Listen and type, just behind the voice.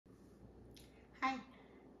Hi,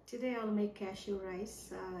 today I'll make cashew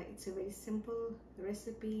rice. It's a very simple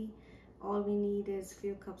recipe. All we need is a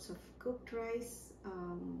few cups of cooked rice,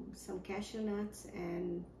 some cashew nuts,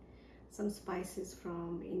 and some spices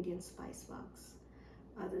from Indian spice box.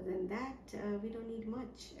 Other than that, we don't need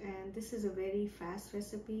much. And this is a very fast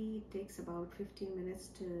recipe. It takes about 15 minutes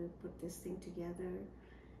to put this thing together,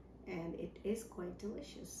 and it is quite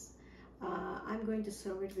delicious. I'm going to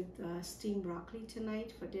serve it with steamed broccoli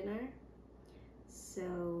tonight for dinner.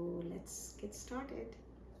 So let's get started.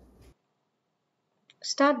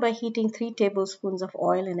 Start by heating 3 tablespoons of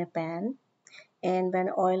oil in a pan, and when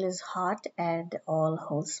oil is hot, add all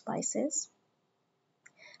whole spices.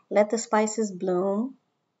 Let the spices bloom,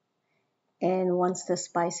 and once the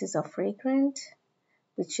spices are fragrant,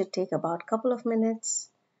 which should take about a couple of minutes,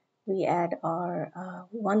 we add our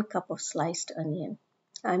 1 cup of sliced onion.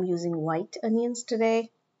 I'm using white onions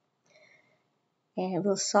today, and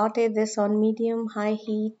we'll saute this on medium-high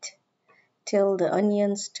heat till the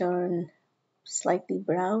onions turn slightly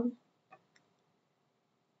brown.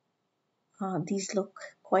 These look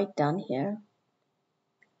quite done here.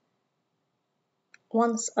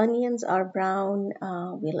 Once onions are brown,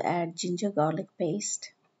 we'll add ginger garlic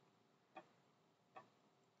paste.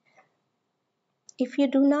 If you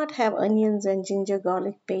do not have onions and ginger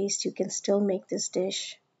garlic paste, you can still make this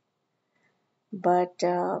dish, but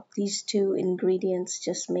these two ingredients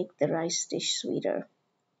just make the rice dish sweeter.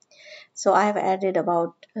 So I have added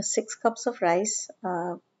about 6 cups of rice,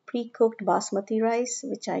 pre-cooked basmati rice,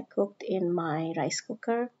 which I cooked in my rice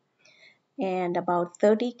cooker, and about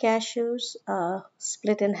 30 cashews,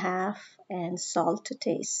 split in half, and salt to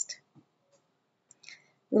taste.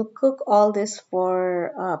 We'll cook all this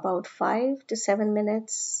for about 5 to 7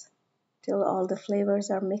 minutes till all the flavors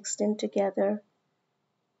are mixed in together.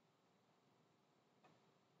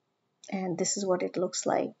 And this is what it looks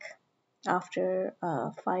like after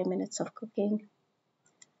 5 minutes of cooking.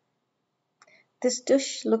 This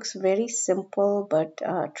dish looks very simple, but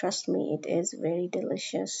trust me, it is very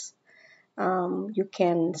delicious. You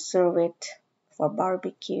can serve it for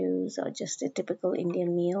barbecues or just a typical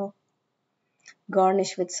Indian meal.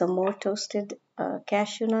 Garnish with some more toasted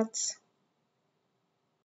cashew nuts.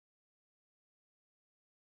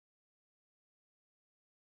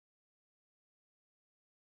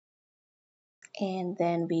 And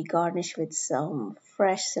then we garnish with some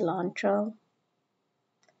fresh cilantro,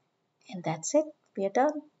 and that's it, we are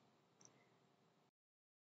done.